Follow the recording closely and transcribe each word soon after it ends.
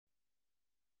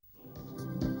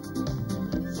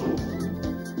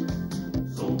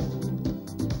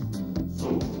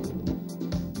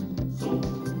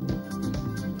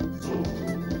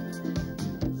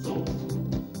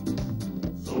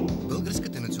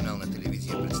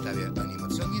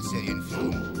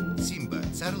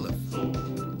Цар Лъв.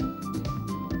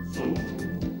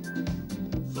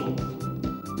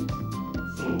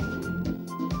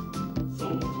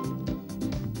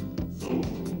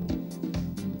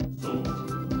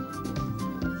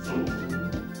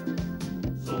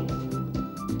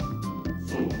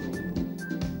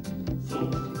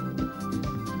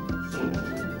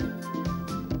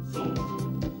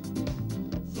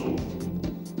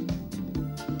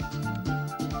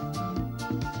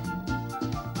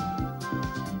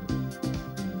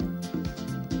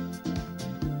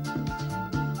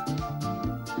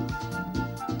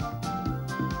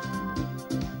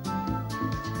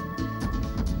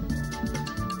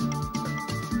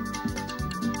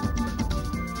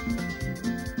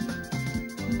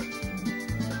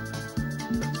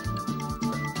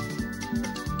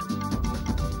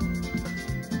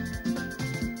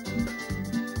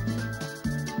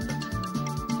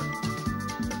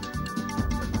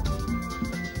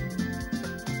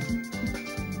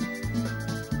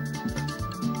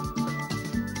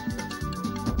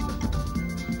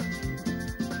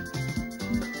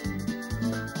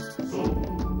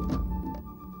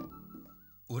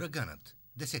 Ураганът.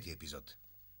 10-ти епизод.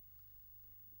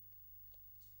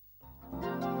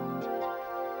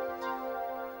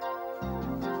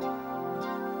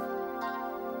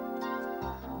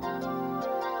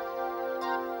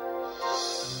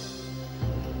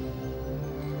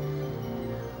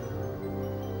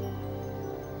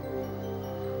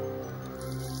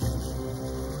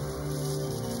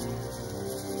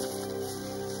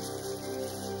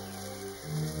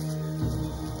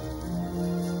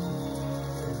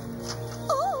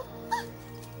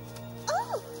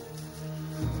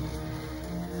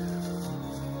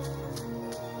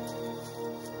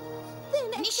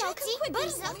 Мишаци,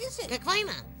 бързо! Какво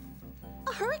има?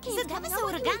 Задава се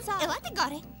ураган. Елате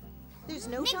горе.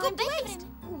 Не губете време.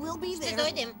 Ще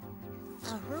дойдем.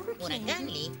 Ураган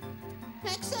ли?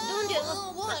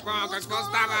 Какво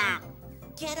става?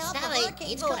 Ставай,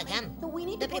 идва ураган.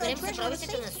 Да приберем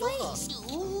съкровището на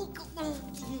сухо.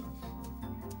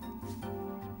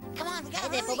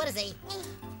 Хайде, побързай.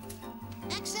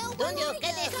 Дундио,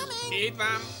 къде си?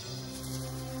 Идвам.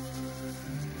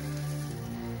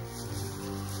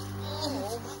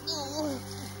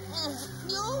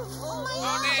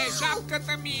 О, не,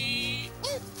 шапката ми!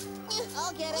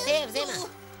 Ще я взема.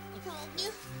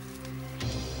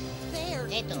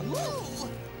 Ето.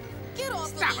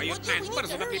 Ставай от мен,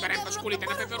 бързо да приберем пашкулите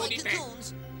на пеперудите.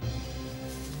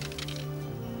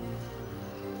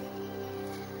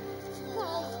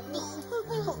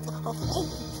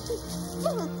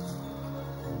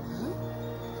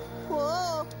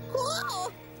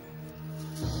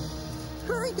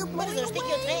 Бързо, ще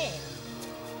ги отрее.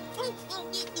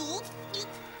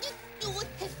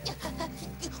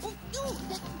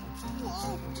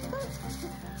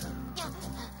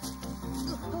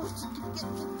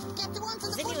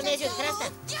 Вземи онези от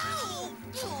храста.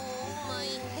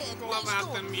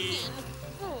 Главата ми.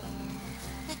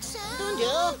 Дундио.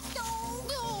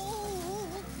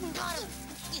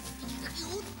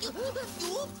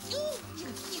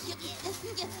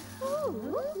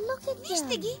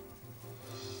 Вижте ги.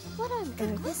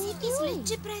 Какво си мислят,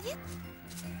 че правят?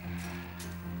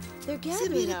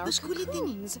 Събират пашкулите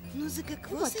ни. Но за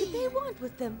какво се...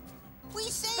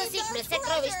 Спасихме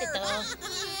съкровището.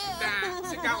 Да,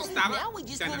 сега остава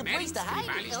да намерим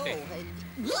скривалище.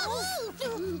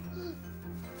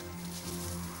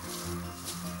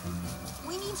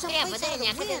 Трябва да е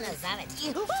някъде на завет.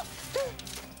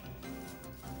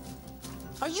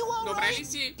 Добре ли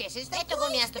си? Ето го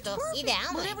мястото.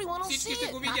 Идеално. Всички ще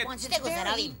го видят. Ще го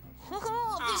заровим.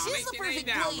 Наистина е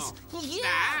идеално.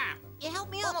 Да.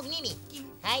 Помогни ми.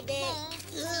 Хайде.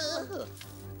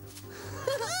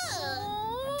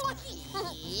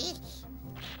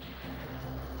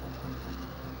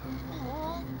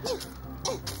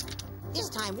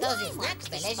 Този знак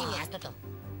бележи мястото.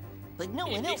 И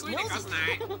никой не го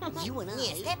знае.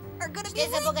 Ние с теб ще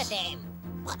забогатеем.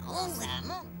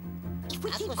 Само ако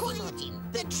си мълчим.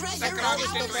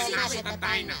 Съкровището е нашата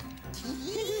тайна.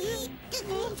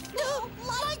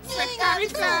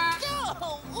 Светкавица!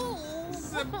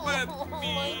 За път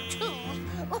ми!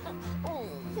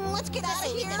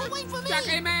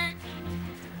 Чакай ме!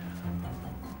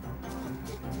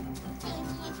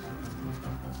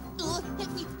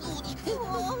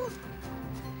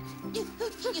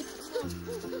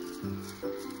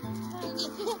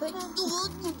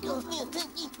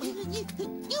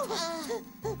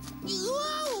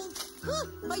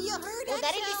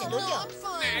 Удари ли се, Дундио?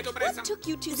 Не, добре съм.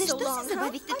 Защо се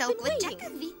забавихте толкова?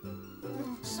 Чаках ви.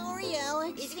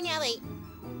 Извинявай.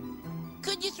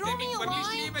 Ще ми хвърлиш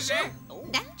ли, мъже?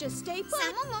 Да,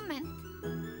 само момент.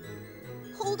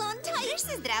 Дръж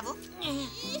се здраво.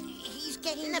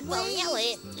 Напълнял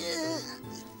е.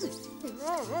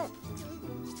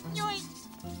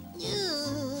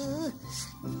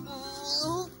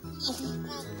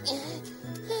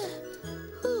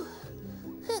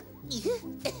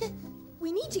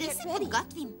 Да се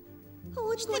подготвим.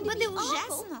 Ще бъде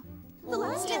ужасно.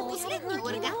 След последния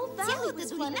ураган, цялата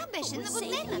долина беше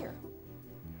наводнена.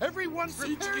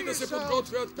 Всички да се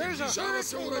подготвят, приближава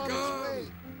се ураган.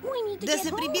 Да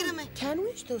се прибираме.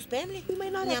 Ще успеем ли?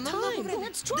 Няма много време.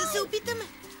 Да се опитаме.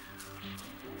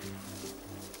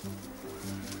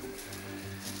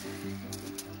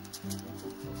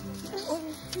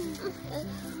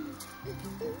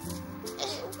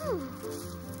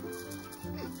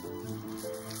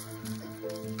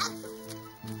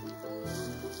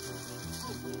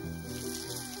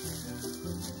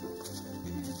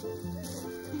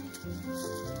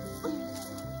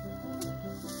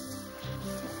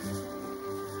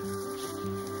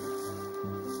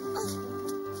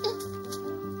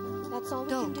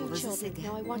 Толкова за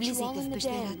сега. Влизайте в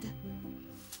пещерата.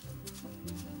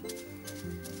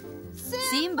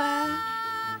 Симба!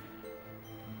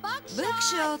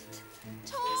 Бъкшот!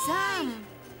 Сам!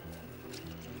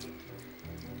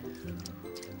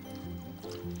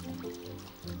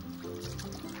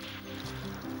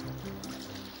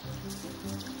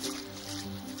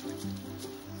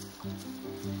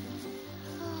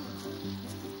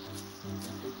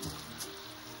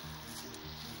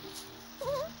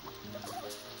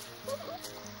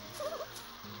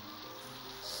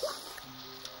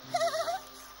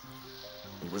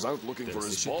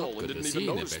 Търсеше топката си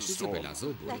и не беше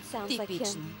забелязал дори.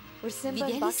 Типично. Видя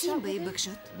ли Симба и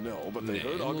Бъкшот? Не,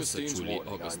 но са чули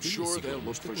Огастин и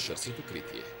сигурно ще потърсят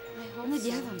укритие.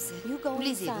 Надявам се.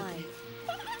 Влизай вътре.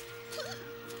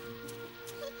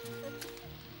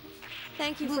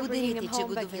 Благодаря ти, че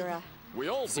го доведа.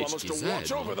 Всички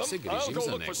заедно се грижим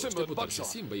за него. Ще потърся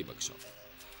Симба и Бъкшот.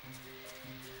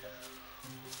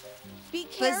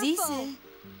 Пази се!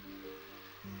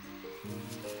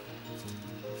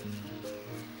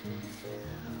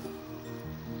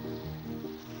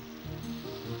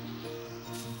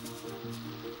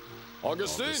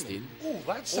 Огастин!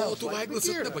 О, това е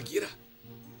гласът на Багира.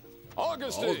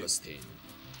 Огастин!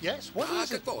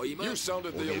 Какво има?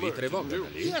 Обяви тревога,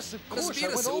 нали?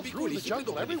 Разбира се, обиколих и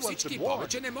предупредих всички.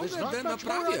 Повече не мога да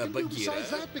направя, Багира.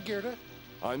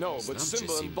 Знам, че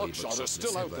Симба и Бъкшот не се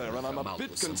върнаха.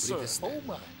 Малко съм притеснен.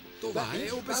 Това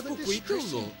е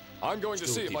обезпокоително.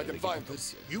 Ще отида да ги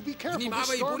потърся.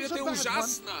 Внимавай, бурята е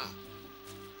ужасна!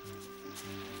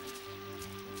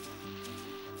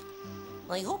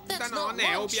 Дано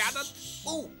не е обядът.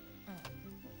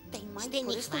 Ще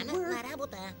ни хванат на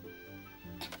работа.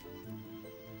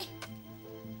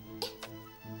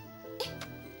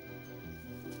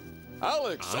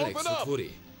 Алекс,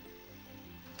 отвори!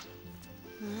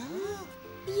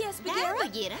 Да,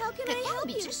 Багира, какво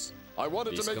обичаш?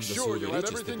 Искам да се уверя,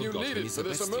 че сте подготвени за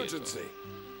бедствието.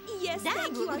 Да,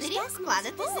 благодаря,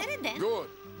 складът е зареден.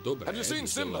 Добре,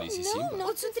 виждала ли си Симба?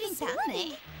 От сутринта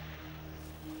не.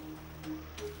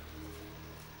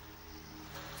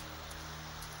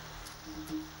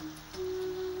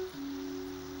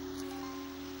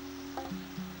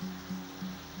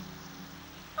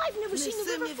 Не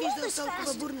съм я виждал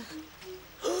толкова бурна.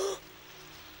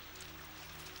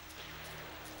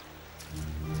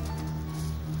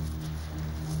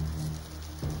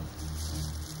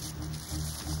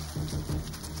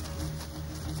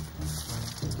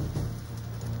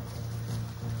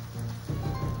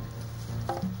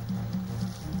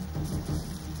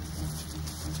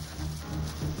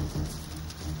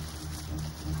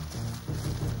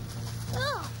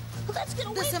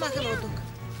 Да се махаме от тук.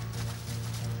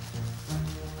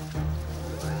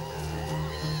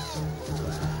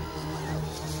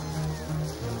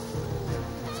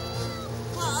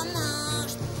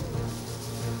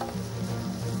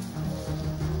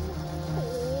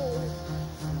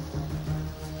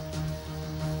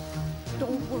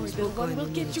 Спокойно,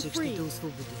 миличък, ще те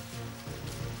освободя.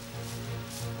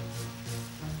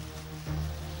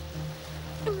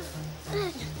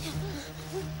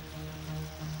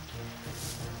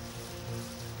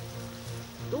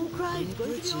 Не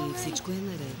плачи, всичко е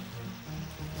наред.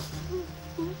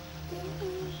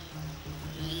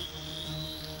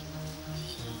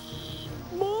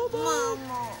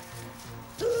 Мамо!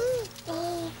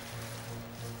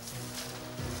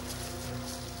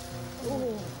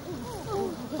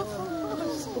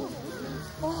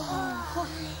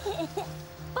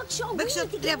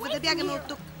 Бъкшот, трябва да бягаме от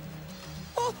тук.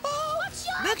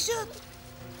 Бъкшот!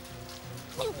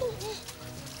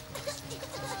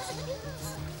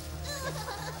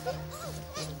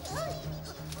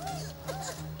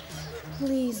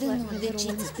 Дано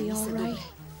дечицата ми са добре.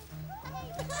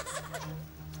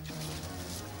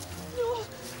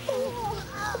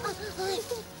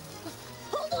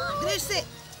 Дръж се!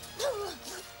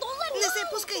 Не се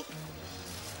пускай!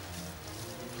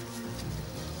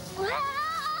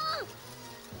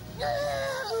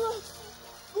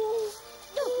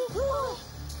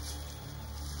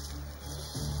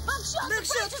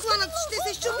 Бъкшот, клонът ще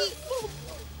се щупи!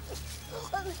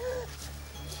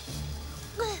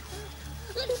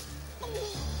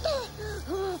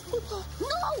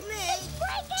 Не!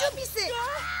 Чупи се!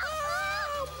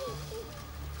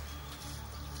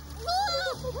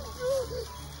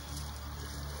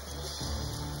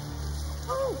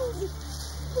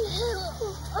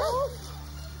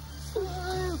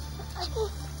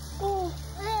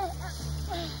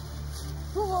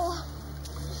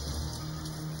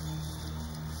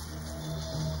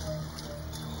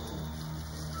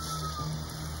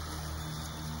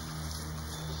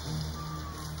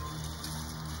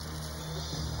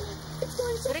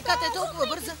 Реката е толкова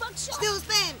бърза. Ще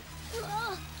успеем.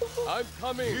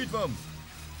 Идвам.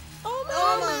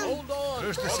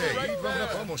 Дръжте се, идвам на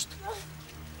помощ.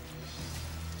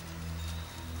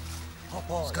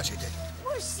 Скачайте.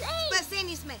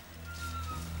 Спасени сме.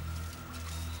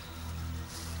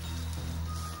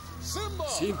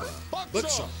 Симба,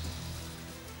 Бъкшот.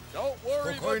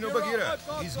 Спокойно, Багира.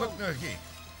 Измъкнах ги.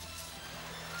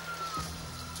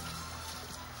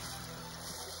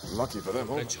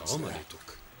 Вече Омар е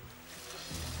тук.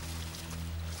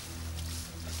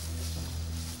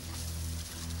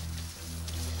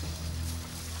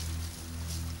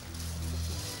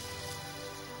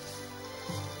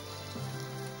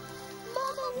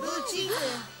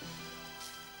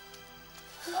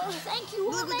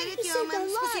 Благодаря ти, Оман.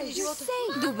 Спаси ми живота.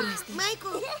 Добре сте. Майко!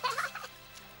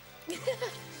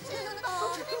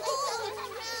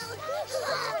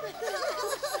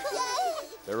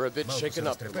 They're a bit shaken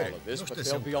up from all of this, but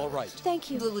they'll be all right.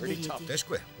 Благодаря ти.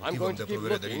 Тежко е. I'm going to keep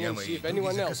looking and see if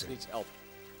anyone else needs help.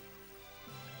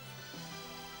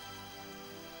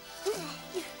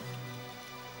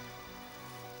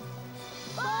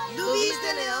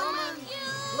 Довиждане, Оман.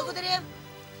 Благодаря.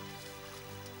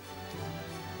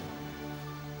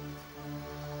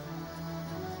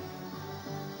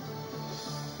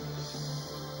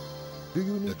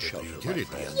 Да те приютили,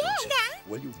 приятелче.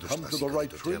 Дошла си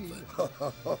както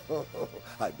трябва.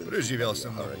 Преживял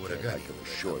съм много урагани.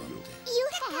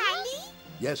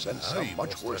 Yes, and some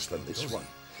much worse than this one.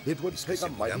 It would take a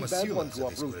mighty bad one to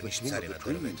uproot the king of the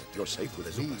tree. You're safe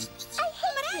with me.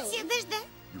 Мразя дъжда.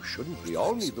 You shouldn't. We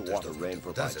all need the water rain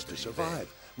for plants to survive.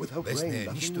 Without rain,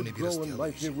 nothing would grow and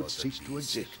life here would cease to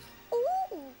exist.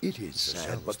 It is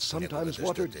sad, but sometimes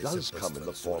water does come in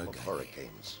the form of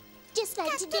hurricanes. Just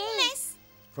like today.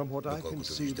 From what I can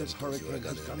see, this hurricane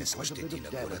has done quite a bit of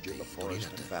damage in the forest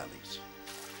and valleys.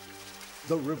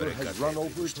 The river has run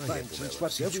over its banks and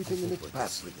swept everything in its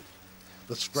path with it.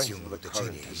 The strength of the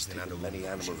current has taken many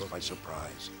animals by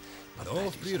surprise. But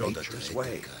that is nature's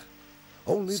way.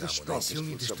 Only the strongest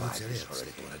will survive this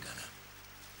hurricane.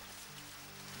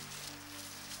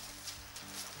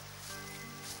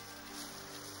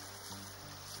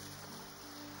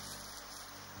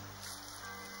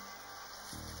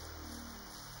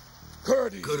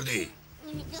 Кърди!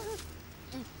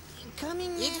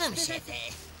 Идвам, шефе.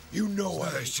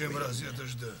 Знаеш, че мразя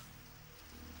дъжда.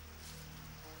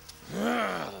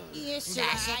 Да,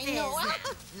 шефе,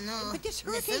 знам.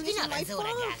 Но не съм виновен за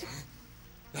урагана.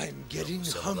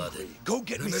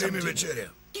 Намери ми вечеря.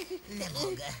 Не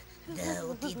мога да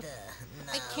отида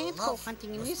на лов,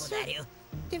 господарю.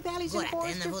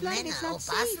 Гората е наводнена,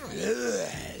 опасно е.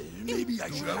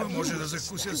 Тогава може да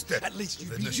закуся с теб.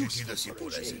 Веднъж и ти да си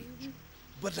полезен.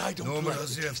 Но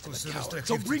мразя вкуса на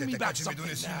страхливците, така че ми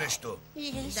донеси нещо.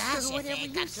 Да,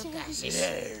 шефе, както кажеш.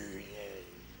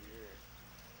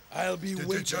 Ще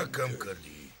те чакам,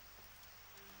 Кърди.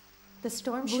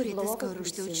 Бурята скоро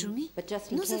ще отшуми,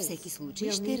 но за всеки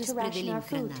случай ще разпределим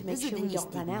храната, за да ни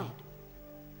стигне.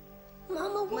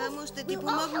 Мамо, ще ти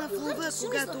помогна в лова,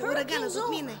 когато ураганът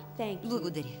отмине.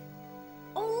 Благодаря.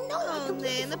 О,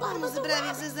 не, напълно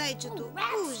забравих за зайчето.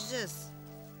 Ужас!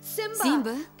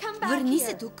 Симба, върни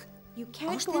се тук.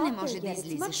 Още не може да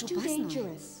излизаш, опасно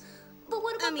е.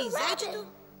 Ами зайчето?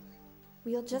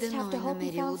 Дано е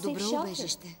намерило добро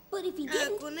убежище.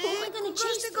 Ако не, кого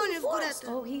ще гоня в гората?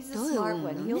 Той е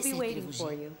умно, не се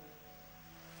тревожи.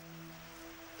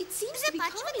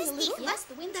 Започва да стихва.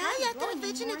 Да, вятърът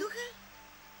вече не духа.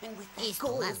 И с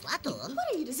това злато,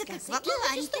 за какво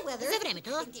говорите? За времето,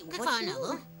 какво е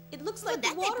ново? Водата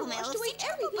е помела всичко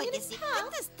по пътя си.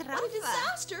 Катастрофа!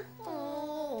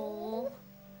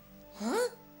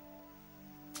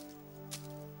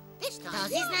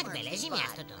 Този знак бележи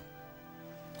мястото.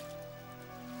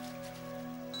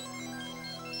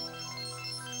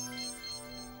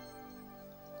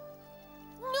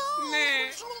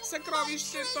 Не!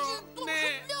 Съкровището!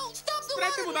 Не!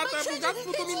 Спрете водата!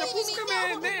 Богатството ми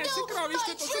напускаме! Не!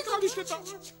 Съкровището! Съкровището!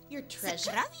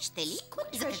 Съкровище ли?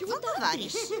 За какво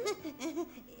говориш?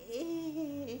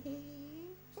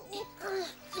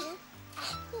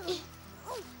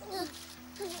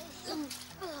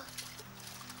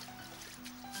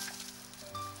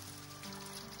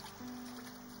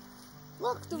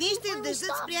 Вижте,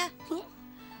 дъждът спря.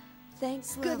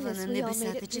 Слава на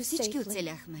небесата, че всички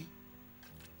оцеляхме.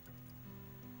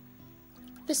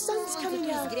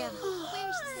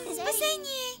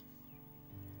 Спасение!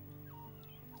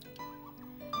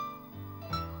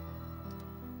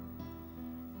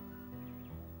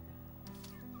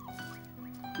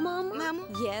 Мамо?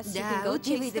 Да,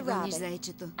 отивай да гониш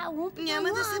зайчето. Няма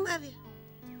да се бавя.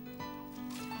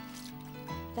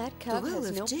 Това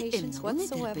лъвче е много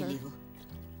нетърпеливо.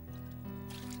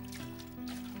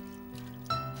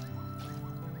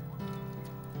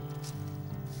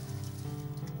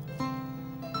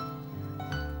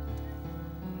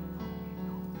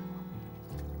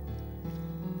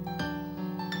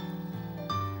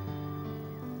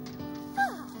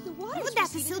 Водата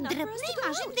се отдръпна и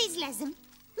можем да излезем.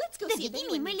 Да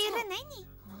видим има ли ранени.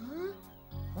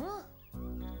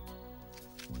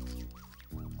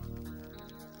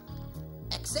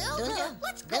 Дундо,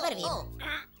 да вървим.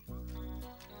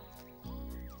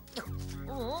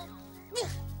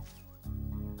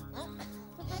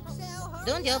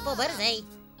 Дундо, побързай.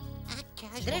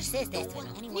 Дръж се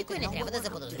естествено. Никой не трябва да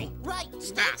заподозри.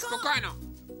 Да, спокойно!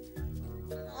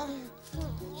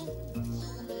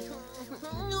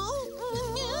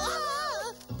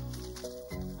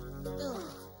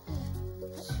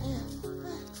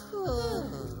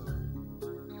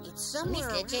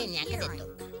 Мисля, че е някъде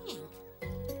тук.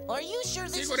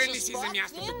 Сигурен ли си за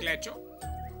мястото, Клечо?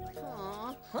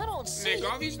 Не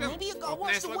го виждам.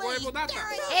 Отнесла го е водата.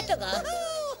 Ето го.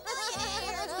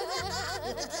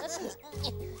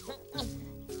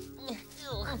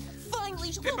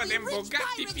 Ще бъдем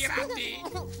богати пирати.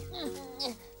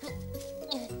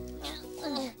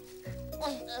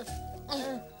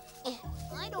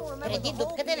 Преди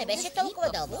дупката не беше толкова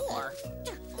дълбока.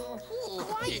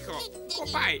 Тихо,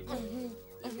 копай.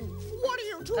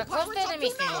 Какво сте да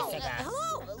мислили сега?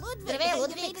 Здравей,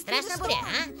 Лудвиг, страшна буря,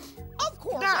 а?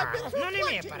 Да, но не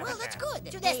ми е първата.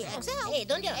 Чудесно. Ей,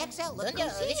 Дундо,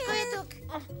 виж кой е тук.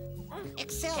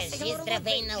 Кажи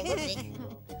здравей на Лудвиг.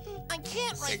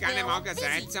 Сега не мога,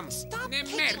 заед съм. Не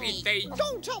мерите й.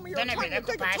 Да не би да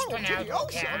копаеш тунел до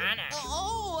океана.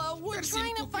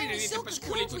 Търсим купинените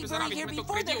пашкули, които заровихме тук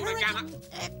преди урагана.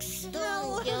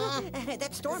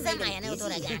 Дундо, замаяне от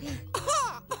урагана.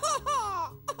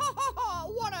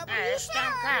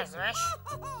 Щом казваш.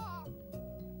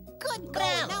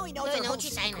 Браво, той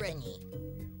научи тайната ни.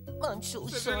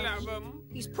 Съжалявам.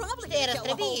 Ще я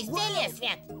разтреби из целия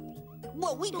свят.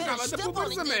 Тогава да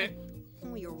побързаме.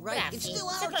 Прав си,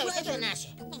 съкровището е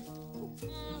наше.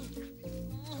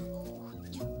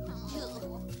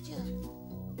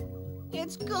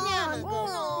 Няма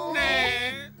го.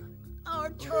 Не!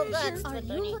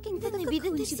 Богатството ни. Да не би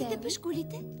да търсите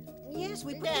пашкулите?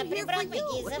 Да, прибрахме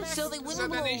ги за вас. За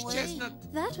да не изчезнат.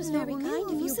 Много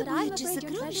мило, забрави, че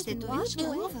съкровището ви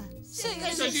шкалова.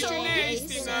 Кажи, че не е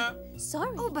истина.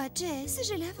 Обаче,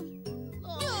 съжалявам.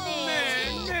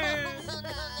 Не.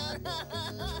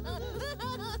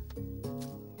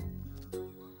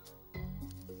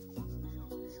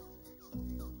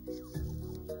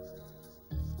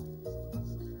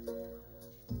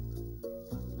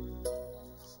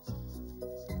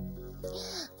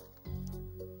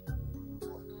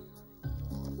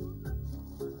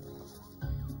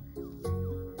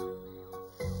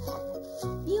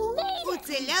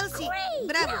 Оцелял си!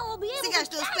 Браво! Сега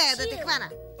ще успея да те хвана.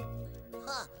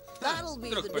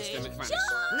 Друг път ще ме хванеш.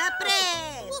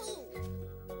 Напред!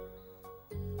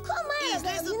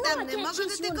 Излез оттам, не мога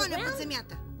да те гоня под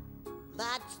земята.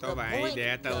 Това е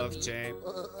идеята, лъвче.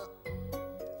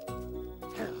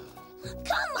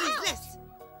 Излез!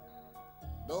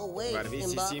 Върви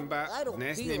си, Симба.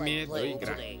 Днес не ми е до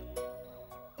игра.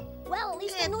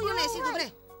 Поне си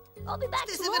добре.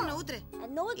 Ще се върна утре.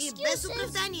 И без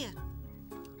оправдания.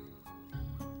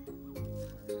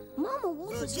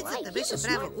 Вълчицата беше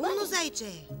права. Умно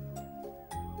зайче.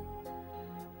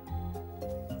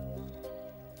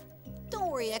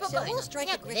 Спокойно,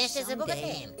 някой ден ще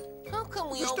забогатеем.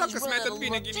 Защо късметът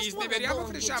винаги ни изневерява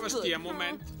в решаващия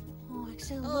момент?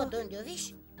 О, Дундю,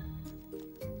 виж.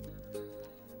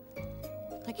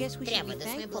 Трябва да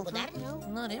сме благодарни.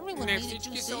 Не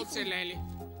всички са оцелели.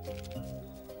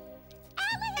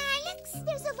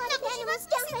 Много животни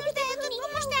се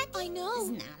нуждаят от помощта.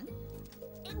 Знам.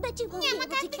 Няма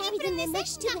как да ги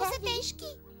пренесеш, много са тежки.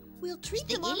 Ще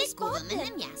ги лекуваме на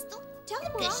място.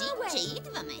 Кажи, че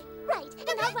идваме.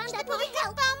 Добре, ще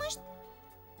повикам помощ.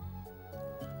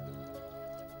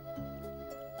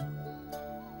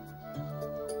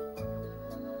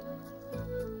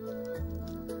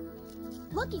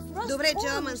 Добре,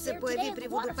 че Омън се появи при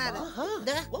водопада.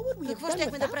 Да, какво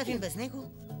щехме да правим без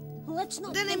него?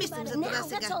 Да не мислим за това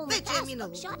сега. Вече е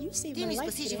минало. Ти ми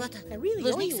спаси живота.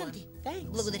 Длъжник съм ти.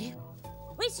 Благодаря.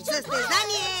 Състезание!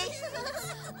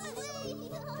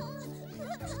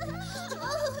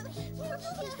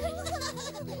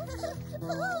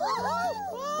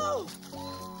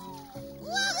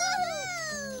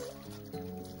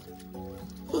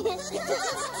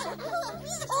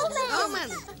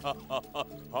 Омън!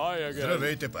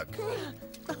 Здравейте пак.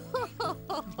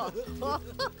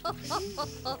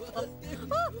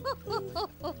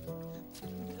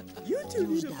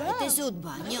 Нуждаете се от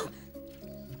баня.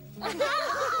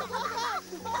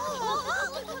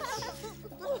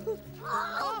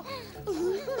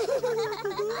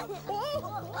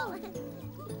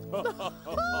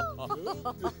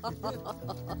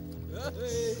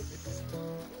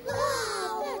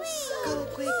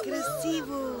 Колко е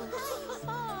красиво!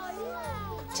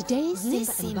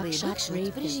 Днес Симба и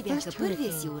Шир преживяха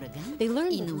първия си ураган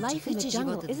и научиха, че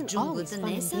животът в джунглата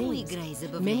не е само игра и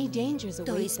забавление.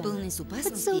 Той е изпълнен с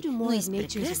опасности, но и с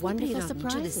прекрасни природни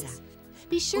чудеса.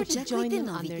 Очаквайте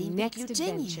новите им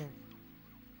приключения.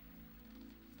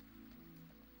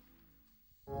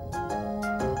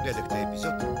 Гледахте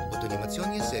епизод от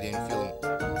анимационния сериен филм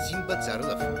Симба, Цар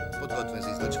Лъв, подготвен за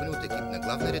излъчване от екип на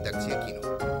главна редакция кино.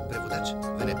 Преводач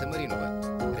Венета Маринова,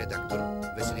 редактор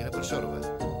Веселина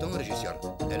Прошорова, тон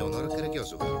режисьор Елеонора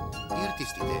Карагьозова и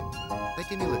артистите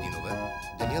Петя Миладинова,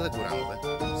 Даниела Горанова,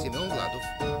 Симеон Владов,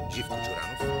 Живко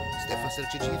Чоранов, Стефан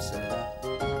Сърчеджиев-Сън.